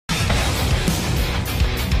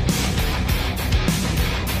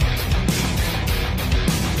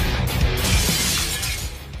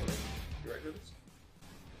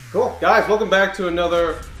Guys, welcome back to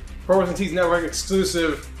another Pro Wrestling Tees Network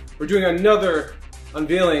exclusive. We're doing another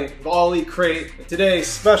unveiling of All Elite Crate. And today,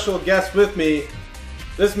 special guest with me.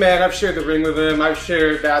 This man, I've shared the ring with him. I've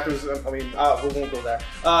shared bathrooms. We won't go there.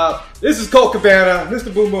 This is Colt Cabana,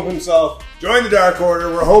 Mr. Boom Boom himself. Join the Dark Order.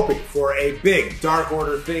 We're hoping for a big Dark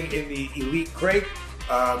Order thing in the Elite Crate.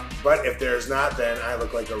 But if there's not, then I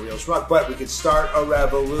look like a real schmuck. But we could start a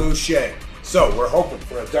revolution. So we're hoping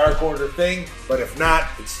for a Dark Order thing, but if not,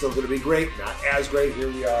 it's still going to be great. Not as great.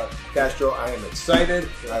 Here we are, Castro. I am excited.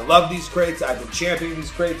 I love these crates. I've been championing these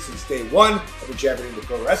crates since day one. I've been championing the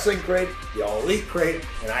Pro Wrestling crate, the All Elite crate,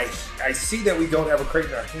 and I see that we don't have a crate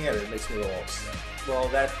in our hand, and it makes me a little upset. Well,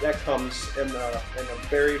 that comes in a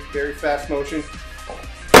very, very fast motion.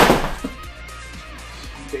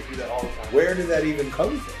 They do that all the time. Where did that even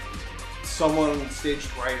come from? Someone stage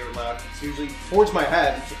right or left. It's usually towards my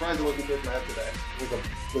head. I'm surprised it wasn't towards my head today.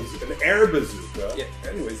 Like an air bazooka. Yeah.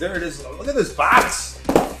 Anyways, there it is. Look at this box.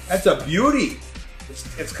 That's a beauty.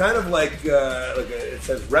 It's kind of like it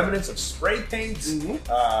says remnants of spray paint.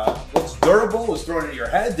 Mm-hmm. Looks durable. Was thrown at your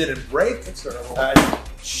head. Didn't break. It's durable.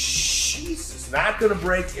 Jesus, not going to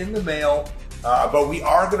break in the mail, but we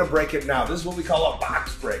are going to break it now. This is what we call a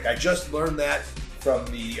box break. I just learned that from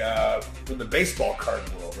the baseball card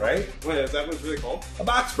world, right? Wait, is that what it's really called? A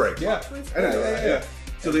box break. Yeah. I didn't know that. Yeah.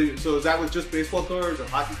 So is that with just baseball cards or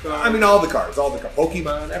hockey cards? I mean, all the cards. Pokemon.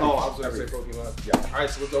 Everything. Oh, I was going to say Pokemon. Yeah. All right,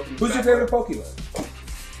 so let's open. Who's your favorite Pokemon?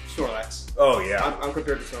 Snorlax. Oh yeah. I'm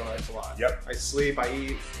compared to Snorlax a lot. Yep. I sleep, I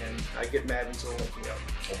eat, and I get mad when someone wakes me up.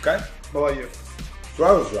 Okay. What about you?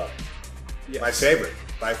 Rose. Yes. My favorite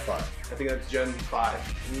by far. I think that's Gen 5.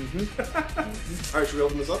 All right, should we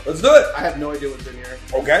open this up? Let's do it. I have no idea what's in here.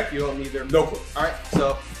 Okay. You don't either. No clue. All right,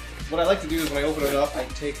 so what I like to do is when I open it up, I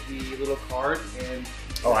take the little card and...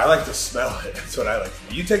 Oh, I like to smell it. That's what I like to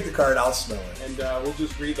do. You take the card, I'll smell it. And we'll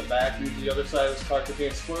just read the back. Usually the other side of this card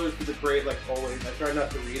contains spoilers for the crate, like always. I try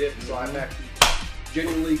not to read it, so I'm actually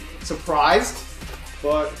genuinely surprised.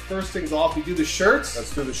 But first things off, we do the shirts.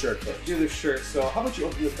 Let's do the shirt first. Do the shirts. So how about you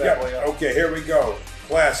open this bad boy up? Okay, here we go.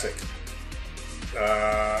 Classic.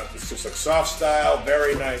 It's just like soft style,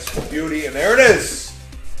 very nice beauty, and there it is.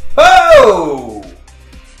 Oh,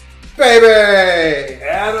 baby!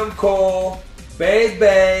 Adam Cole,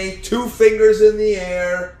 baby, 2 fingers in the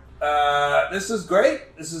air. This is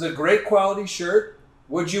great. This is a great quality shirt.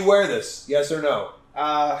 Would you wear this? Yes or no?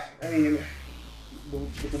 I mean,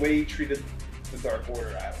 with the way he treated the Dark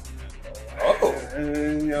Order, I don't know. Oh. I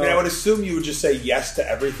mean, I would assume you would just say yes to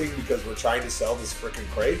everything because we're trying to sell this freaking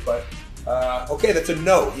crate, but okay, that's a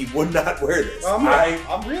no. He would not wear this. I'm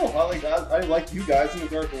real. I like you guys in the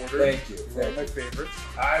Dark Order. Thank you. One of my favorites.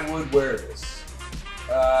 I would wear this.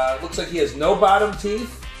 Looks like he has no bottom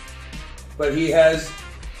teeth, but he has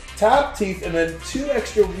top teeth and then 2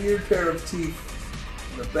 extra weird pair of teeth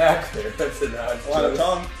in the back there. That's an odd. A lot of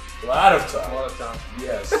tongue. A lot of tongue. A lot of tongue.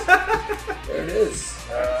 Yes. There it is.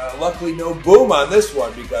 Luckily, no boom on this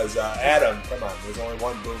one because Adam, come on, there's only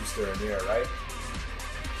one boomster in here, right?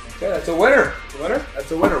 Okay, that's a winner. A winner?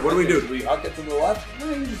 That's a winner. What do we do? Do we huck it to the left?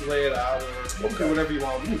 No, you just lay it out or do whatever you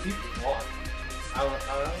want. You can keep it if you want. I don't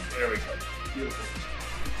know. There we go. Beautiful.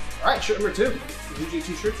 All right, shirt number 2. There's usually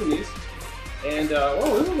 2 shirts in these. And,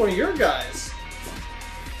 this is one of your guys.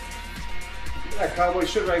 That cowboy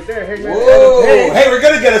shirt right there. Hey, man. Whoa! Hey, we're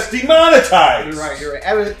gonna get us demonetized. You're right.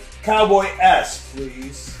 Evan, Cowboy S,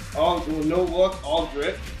 please. No look, all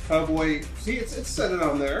drip. Cowboy. See, it's set it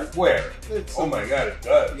on there. Where? Oh my God, it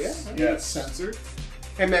does. Yeah. Yeah. It's censored.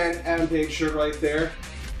 Hey man, Adam Page shirt right there.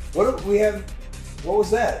 What do we have? What was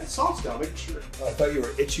that? It's soft style, make a shirt. Oh, I thought you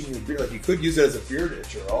were itching your beard. Like you could use it as a beard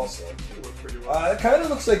itcher also. It worked pretty well. It kind of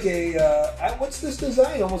looks like a, what's this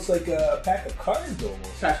design? Almost like a pack of cards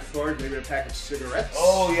almost. Pack of cards, maybe a pack of cigarettes.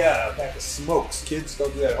 Oh yeah, a pack of smokes. Kids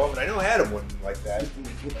don't do that at home. And I know Adam wouldn't like that.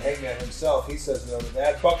 Hangman himself, he says no to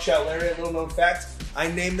that. Buckshot Lariat, little known fact,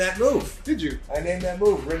 I named that move. Did you? I named that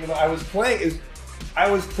move. I was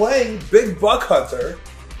playing Big Buck Hunter.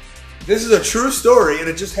 This is a true story, and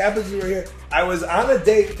it just happens we were here. I was on a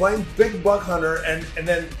date playing Big Buck Hunter, and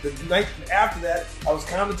then the night after that, I was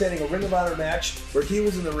commentating a Ring of Honor match where he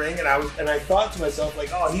was in the ring, and I thought to myself, like,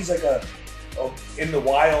 oh, he's like a in the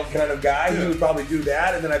wild kind of guy. He would probably do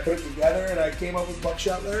that, and then I put it together, and I came up with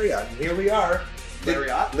Buckshot Lariat, and here we are.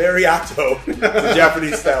 Lariato, the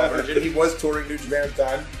Japanese style version. He was touring New Japan at the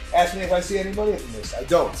time. Asked me if I see any money from this. I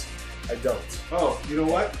don't. Oh, you know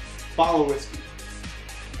what? Bottle of whiskey.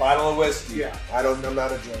 Bottle of whiskey. Yeah. I'm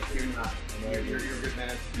not a junkie. You're not. You're a good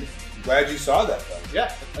man. I'm glad you saw that though.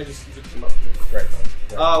 Yeah. I just came up. Great.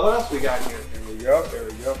 What else we got here? There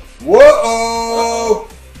we go. Whoa!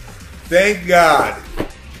 Thank God.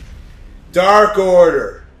 Dark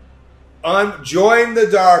Order. Join the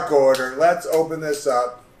Dark Order. Let's open this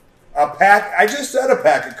up. A pack. I just said a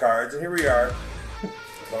pack of cards, and here we are.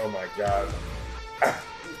 Oh my God.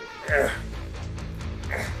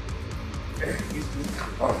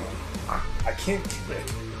 I can't get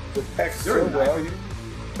it. The pack's so well.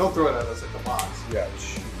 Don't throw it at us at the box. Yeah.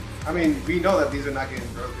 I mean, we know that these are not getting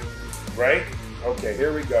broken. Right? Okay,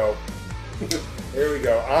 here we go. Here we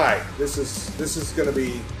go. All right, this is gonna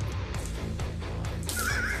be.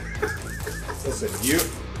 Listen,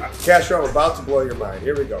 Castro, I'm about to blow your mind.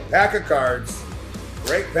 Here we go. Pack of cards.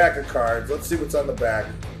 Great pack of cards. Let's see what's on the back.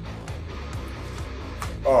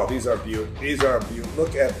 Oh, these are beautiful. These are beautiful.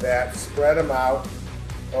 Look at that. Spread them out.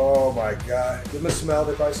 Oh my God. Give them a smell.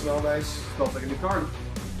 They probably smell nice. Smells like a new card.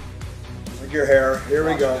 Like your hair. Here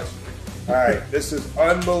we go. All right, this is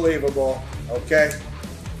unbelievable. Okay,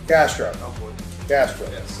 Castro. Oh boy. Castro.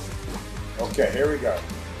 Yes. Okay, here we go.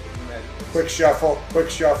 Quick shuffle. Quick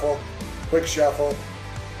shuffle. Quick shuffle.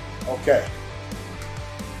 Okay.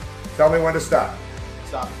 Tell me when to stop.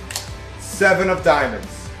 Stop. 7 of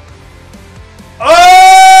diamonds.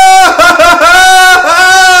 Oh!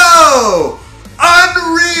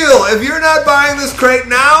 Unreal! If you're not buying this crate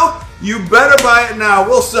now, you better buy it now.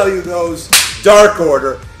 We'll sell you those. Dark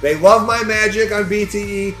Order. They love my magic on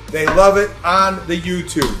BTE. They love it on the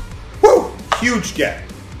YouTube. Woo! Huge get.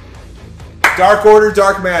 Dark Order,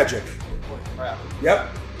 Dark Magic. Crap. Yep.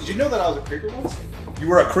 Did you know that I was a creeper once? You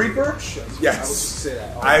were a creeper? Yes. I would Yes. just say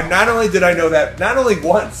that. Oh. I not only did I know that, not only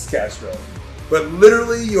once, Castro, but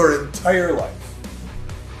literally your entire life.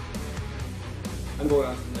 I'm going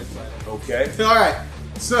on to the next slide. Okay. All right.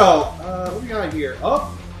 So, what we got here?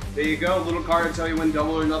 Oh, there you go. Little card to tell you when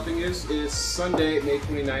Double or Nothing is. It is Sunday, May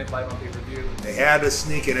 29th, live on pay-per-view. They had to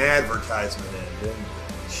sneak an advertisement in, didn't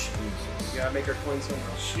they? Jesus. You gotta make our coins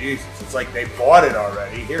somehow. Jesus. It's like they bought it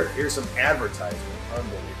already. Here's some advertisement.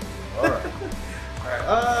 Unbelievable. All right. All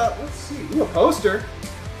right. Let's see. Ooh, a poster.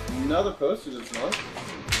 Another poster this month.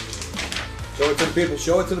 Show it to the people.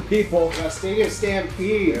 Show it to the people. Stadium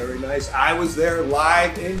Stampede. Very nice. I was there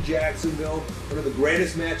live in Jacksonville. One of the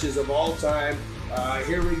greatest matches of all time.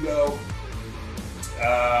 Here we go.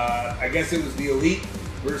 I guess it was the Elite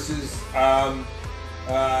versus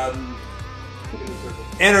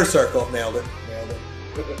Inner Circle. Nailed it. Nailed it.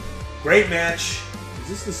 Great match. Is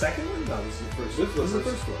this the second one? No, this is the first. This is the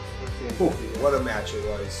first one. Ooh, what a match it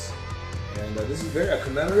was. And this is a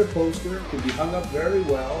commemorative poster. Can be hung up very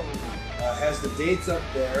well. Has the dates up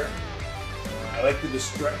there. I like the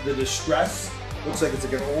distress. Looks like it's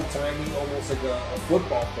like an old-timey, almost like a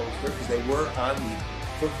football poster, because they were on the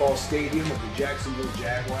football stadium of the Jacksonville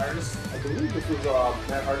Jaguars. I believe this was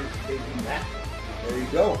Matt Hardy's debut match. There you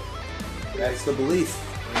go. That's the belief.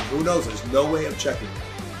 I mean, who knows? There's no way of checking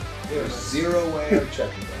that. There's zero way of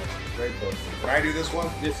checking that. Great poster. Can I do this one?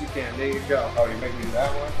 Yes, you can. There you go. Oh, you make me do that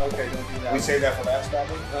one? Okay, don't do that. We save that for last time?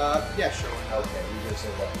 Yeah, sure. Okay, we just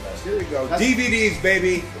save that for last. Here we go. That's DVDs,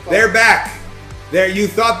 baby. They're back. You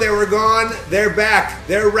thought they were gone. They're back.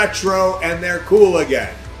 They're retro and they're cool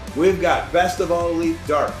again. We've got Best of All Elite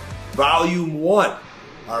Dark, Volume 1.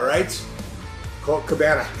 All right? Colt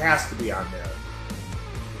Cabana has to be on there.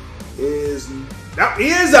 He is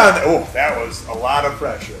on there. Oh, that was a lot of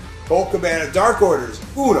pressure. Colt Cabana, Dark Orders,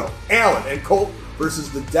 Uno, Allen, and Colt versus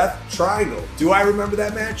the Death Triangle. Do I remember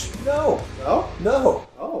that match? No. No? No.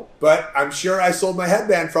 Oh. But I'm sure I sold my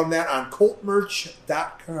headband from that on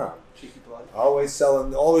ColtMerch.com. Cheeky plug. Always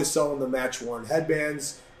selling the match-worn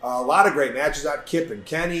headbands. A lot of great matches out. Kip and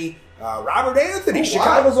Kenny. Robert Anthony. Oh,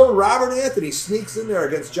 Chicago's own Robert Anthony sneaks in there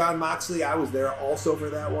against John Moxley. I was there also for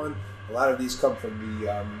that one. A lot of these come from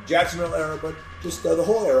the Jacksonville era, but just the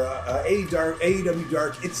whole era. AEW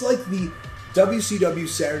Dark. It's like the WCW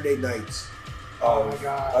Saturday nights of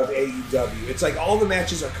AEW. It's like all the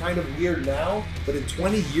matches are kind of weird now, but in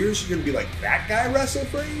 20 years you're going to be like, that guy wrestled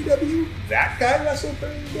for AEW? That guy wrestled for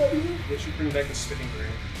AEW? They should bring back the spinning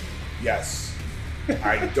ring. Yes.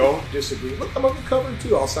 I don't disagree. Look, I'm on the cover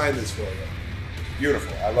too. I'll sign this for you.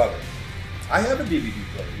 Beautiful. I love it. I have a DVD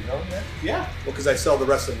player, you know that? Yeah. Well, because I sell the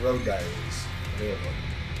Wrestling Road Diaries.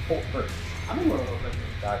 Colt Merch. I'm in one of those.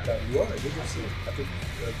 You are. You can see it. I think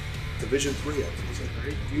Division 3, I think. Is it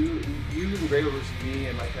great? You and Ray versus me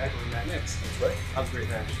and Mike Back were Matt Nix. That's right. That was a great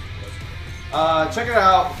match. Check it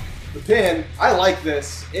out. The pin. I like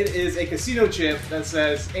this. It is a casino chip that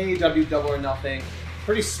says AEW Double or Nothing.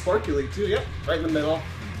 Pretty sparkly too. Yep. Right in the middle.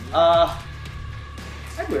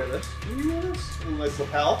 I'd wear this. Would you wear this? A nice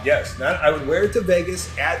lapel. Yes. I would wear it to Vegas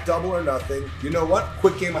at Double or Nothing. You know what?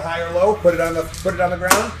 Quick game of high or low. Put it on the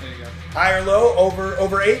ground. There you go. High or low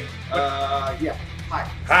over 8. Yeah. Hi.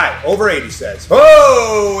 Hi. Over 80 says.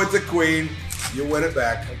 Oh, it's a queen. You win it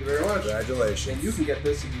back. Thank you very much. Congratulations. And you can get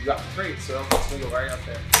this if you got the crate, so it's going to go right up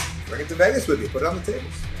there. Bring it to Vegas with you. Put it on the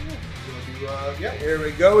tables. Yeah. Here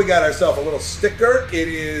we go. We got ourselves a little sticker. It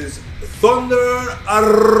is Thunder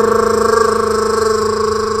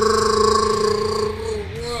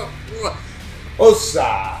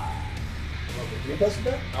Rosa. You impressed with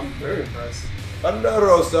that? I'm very impressed. Thunder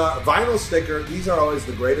Rosa vinyl sticker. These are always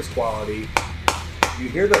the greatest quality. You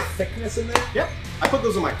hear the thickness in there? Yep. I put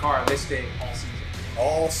those in my car and they stay all season.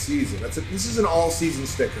 All season. This is an all season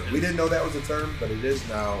sticker. We didn't know that was a term, but it is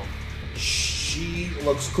now. She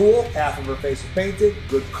looks cool. Half of her face is painted.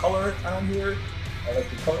 Good color on here. I like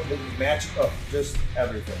the color. Look at the match. Oh, just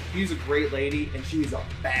everything. She's a great lady, and she's a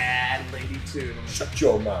bad lady too. Shut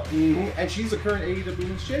your mouth. And she's a current AEW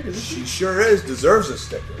Women's Champion, isn't She sure is. Deserves a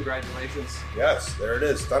sticker. Congratulations. Yes, there it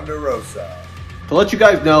is. Thunder Rosa. To let you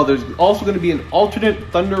guys know, there's also going to be an alternate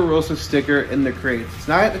Thunder Rosa sticker in the crates. It's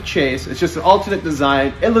not at the chase. It's just an alternate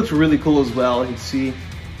design. It looks really cool as well, you can see.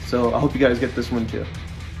 So I hope you guys get this one too.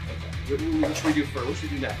 What should we do first? What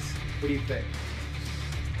should we do next? What do you think?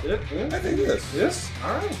 I think this. This?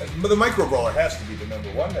 All right. But the micro brawler has to be the number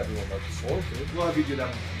one. Everyone looks forward to it. We'll have you do that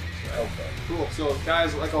one. Okay. Cool. So,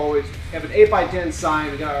 guys, like always, we have an 8x10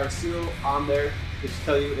 sign. We got our seal on there to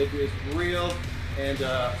tell you it is real. And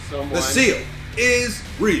someone. The seal is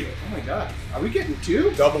real. Oh my God. Are we getting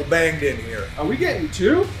two? Double banged in here. Are we getting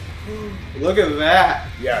two? Look at that.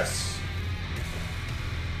 Yes.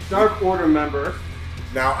 Dark Order member.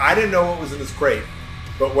 Now, I didn't know what was in this crate,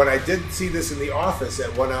 but when I did see this in the office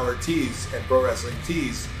at 1 Hour Tees and Pro Wrestling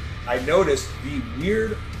Tees, I noticed the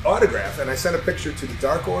weird autograph, and I sent a picture to the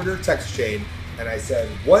Dark Order text chain, and I said,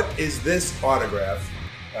 what is this autograph?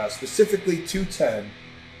 Specifically 210,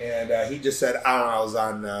 and he just said, I don't know, I was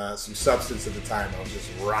on some substance at the time, I was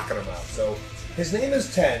just rocking him out. So his name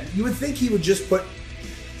is 10. You would think he would just put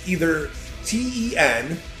either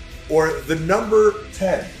TEN or the number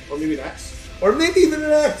 10. Or maybe an X. Or maybe even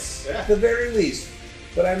an X, Yeah. at the very least.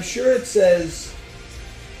 But I'm sure it says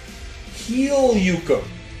Heel Yukum.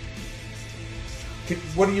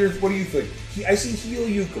 What do you think? I see Heel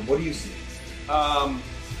Yukum. What do you see?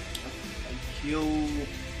 Heel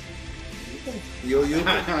Yukum.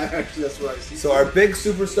 Actually, that's what I see. So our big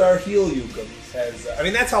superstar Heel Yukum has. I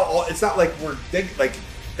mean, that's how. It's not like we're big. Like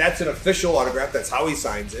that's an official autograph. That's how he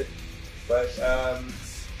signs it. But the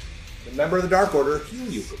member of the Dark Order, Heel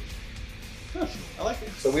Yukum. Huh, I like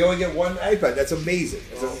it. So we only get one iPad. That's amazing.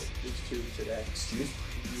 Well, there's two today. Excuse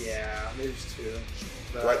me? Yeah, there's two.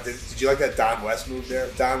 But What, did you like that Don West move there?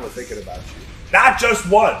 Don, we're thinking about you. Not just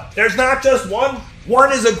one. There's not just one.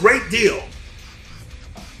 One is a great deal.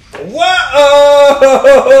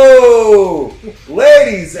 Whoa!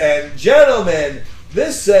 Ladies and gentlemen,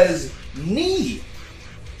 this says knee.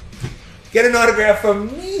 Get an autograph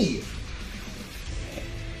from me.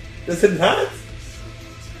 Does it not?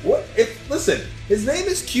 What? Listen, his name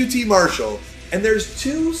is QT Marshall, and there's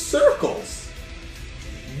 2 circles.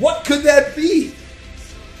 What could that be?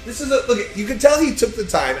 This is a look. You can tell he took the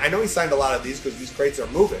time. I know he signed a lot of these because these crates are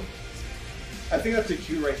moving. I think that's a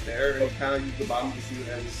Q right there, and kind of use the bottom of the Q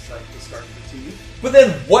as like the start of the T. But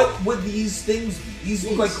then, what would these things be? These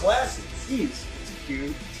look like glasses. T's. It's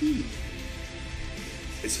QT.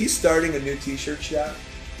 Is he starting a new T-shirt shop?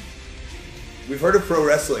 We've heard of pro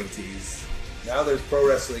wrestling tees. Now there's pro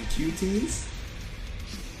wrestling QTs.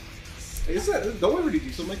 Is that? Don't we already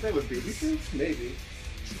do something like that with baby shirts? Maybe.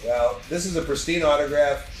 Well, this is a pristine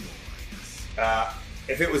autograph.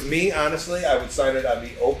 If it was me, honestly, I would sign it on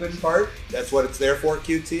the open part. That's what it's there for,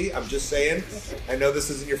 QT. I'm just saying. I know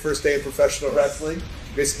this isn't your first day in professional wrestling.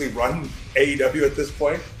 You basically run AEW at this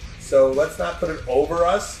point. So let's not put it over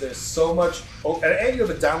us. There's so much. Oh, and you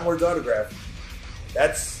have a downwards autograph.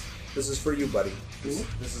 This is for you, buddy. This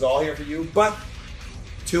is all here for you. But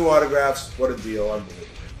 2 autographs. What a deal. Unbelievable.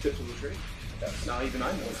 Tips of the trade. Yes. Now even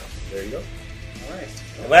I know. There you go. All right.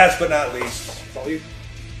 And last but not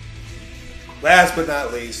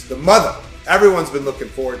least, the mother. Everyone's been looking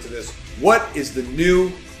forward to this. What is the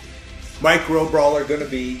new Micro Brawler going to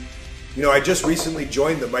be? You know, I just recently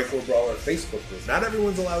joined the Micro Brawler Facebook group. Not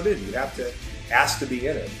everyone's allowed in. You have to ask to be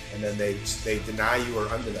in it, and then they deny you or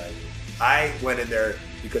undeny you. I went in there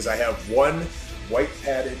because I have one white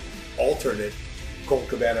padded alternate Colt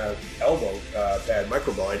Cabana elbow pad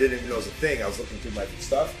Micro Brawler. I didn't even know it was a thing. I was looking through my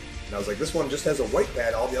stuff, and I was like, this one just has a white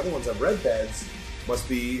pad. All the other ones have red pads. Must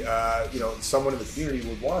be, someone in the community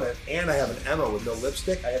would want it. And I have an Emma with no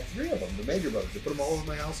lipstick. I have 3 of them, the Major Brothers. They put them all over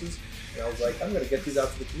my houses. And I was like, I'm going to get these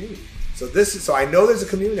out to the community. So I know there's a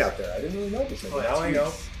community out there. I didn't really know this. Now I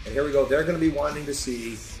know. And here we go. They're going to be wanting to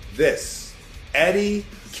see this. Eddie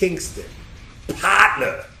Kingston,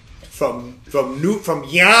 partner from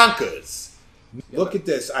Yonkers. Look at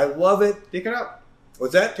this. I love it. Take it out.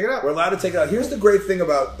 What's that? Take it out. We're allowed to take it out. Here's the great thing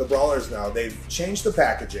about the brawlers now. They've changed the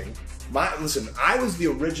packaging. Listen, I was the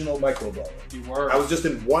original micro brawler. You were. I was just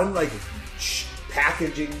in one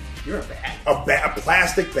packaging. You're a bag. A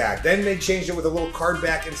plastic bag. Then they changed it with a little card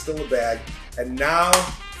back and still a bag. And now,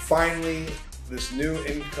 finally, this new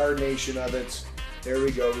incarnation of it. There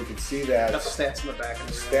we go. We can see that. Got the stats in the back.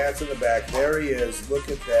 Stats in the back. There he is. Look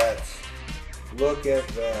at that. Look at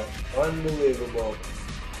that. Unbelievable.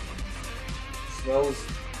 Smells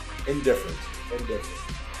indifferent.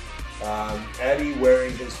 Eddie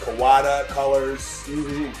wearing his Kawada colors,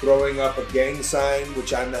 throwing up a gang sign,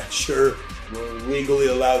 which I'm not sure we're legally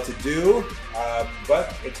allowed to do,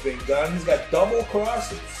 but it's been done. He's got double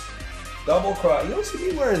crosses. Double cross. You don't see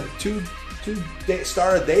me wearing two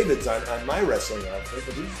Star of Davids on my wrestling outfit,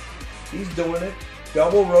 but he's doing it.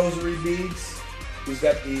 Double rosary beads. He's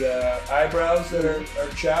got the eyebrows that are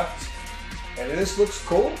chopped, and this looks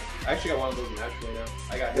cool. I actually got one of those naturally now.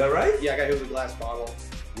 I got. Is that right? Yeah, I got hit with a glass bottle.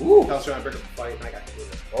 Ooh. I was trying to break up the fight, and I got hit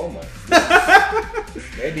with it. Oh my.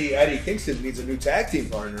 Maybe Eddie Kingston needs a new tag team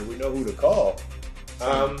partner. We know who to call.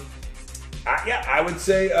 I would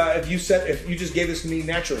say if you just gave this to me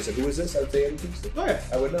naturally, said who is this? I would say Eddie Kingston. Oh yeah,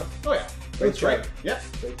 I would know. Oh yeah, Great job. Yeah,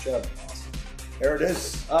 great job. There it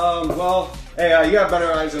is. Well, hey, you got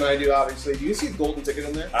better eyes than I do, obviously. Do you see a golden ticket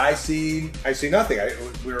in there? I see nothing.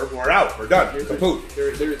 We're out. We're done. Kaput.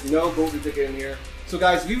 There's no golden ticket in here. So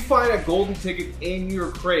guys, if you find a golden ticket in your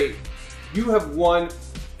crate, you have won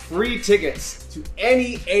free tickets to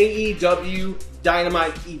any AEW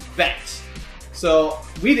Dynamite event. So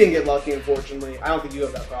we didn't get lucky, unfortunately. I don't think you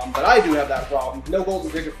have that problem, but I do have that problem. No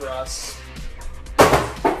golden ticket for us.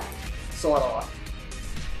 So not a lot.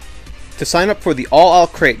 To sign up for the All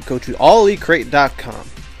Out Crate, go to allelitecrate.com.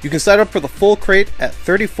 You can sign up for the full crate at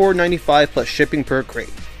 $34.95 plus shipping per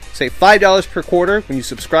crate. Save $5 per quarter when you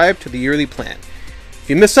subscribe to the yearly plan. If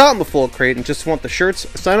you miss out on the full crate and just want the shirts,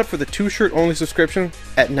 sign up for the 2-shirt only subscription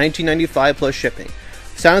at $19.95 plus shipping.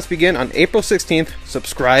 Sign-ups begin on April 16th.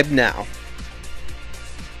 Subscribe now.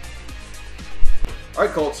 All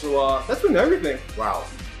right, Colt. So that's been everything. Wow.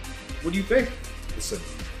 What do you think? Listen,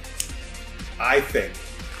 I think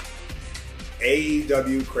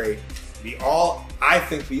AEW crate, I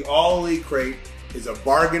think the All Elite crate is a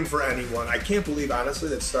bargain for anyone. I can't believe, honestly,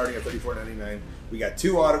 that's starting at $34.99. We got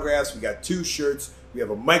 2 autographs, we got 2 shirts, we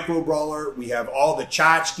have a micro brawler, we have all the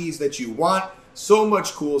tchotchkes that you want. So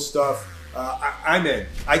much cool stuff. I'm in.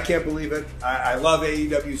 I can't believe it. I love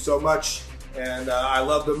AEW so much, and I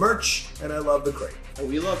love the merch, and I love the crate. And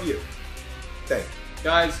we love you. Thank you.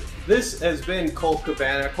 Guys, this has been Colt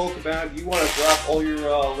Cabana. Colt Cabana, do you want to drop all your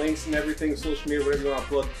links and everything, social media, whatever you want to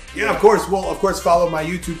plug? Yeah, of course. Well, of course, follow my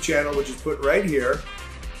YouTube channel, which is put right here.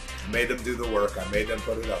 I made them do the work. I made them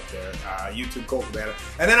put it up there. YouTube Colt Cabana.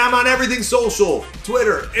 And then I'm on everything social.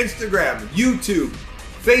 Twitter, Instagram, YouTube,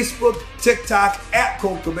 Facebook, TikTok, at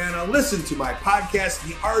Colt Cabana. Listen to my podcast,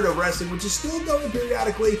 The Art of Wrestling, which is still going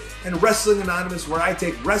periodically, and Wrestling Anonymous, where I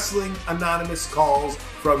take Wrestling Anonymous calls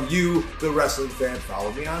from you, the wrestling fan.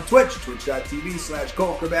 Follow me on Twitch,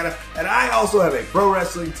 twitch.tv/Colt Cabana. And I also have a pro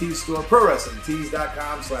wrestling tees store,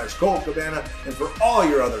 prowrestlingtees.com/Colt Cabana. And for all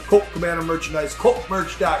your other Colt Cabana merchandise,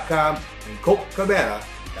 coltmerch.com and coltcabana.com.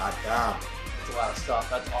 That's a lot of stuff.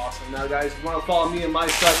 That's awesome. Now, guys, if you want to follow me and my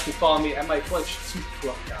stuff, you can follow me at my Twitch.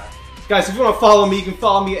 Guys, if you want to follow me, you can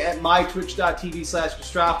follow me at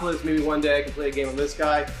mytwitch.tv/Castropolis. Maybe one day I can play a game with this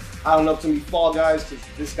guy. I don't know if it's going to be Fall Guys, because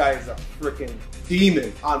this guy is a freaking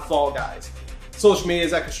demon on Fall Guys. Social media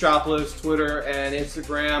is at Castropolis, Twitter, and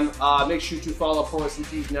Instagram. Make sure to follow Pro Wrestling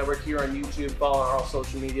Tees Network here on YouTube. Follow our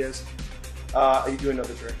social medias. Are you doing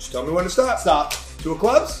another trick? Just tell me when to stop. Stop. 2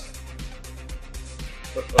 clubs?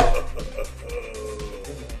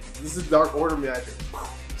 This is Dark Order magic.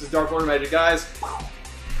 This is Dark Order magic, guys.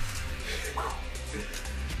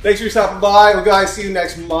 Thanks for stopping by. We'll guys see you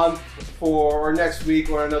next month or next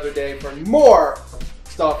week or another day for more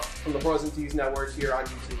stuff from the Pro Wrestling Tees Network here on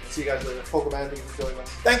YouTube. See you guys later. Pokemon, thank you for joining us.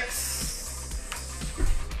 Thanks.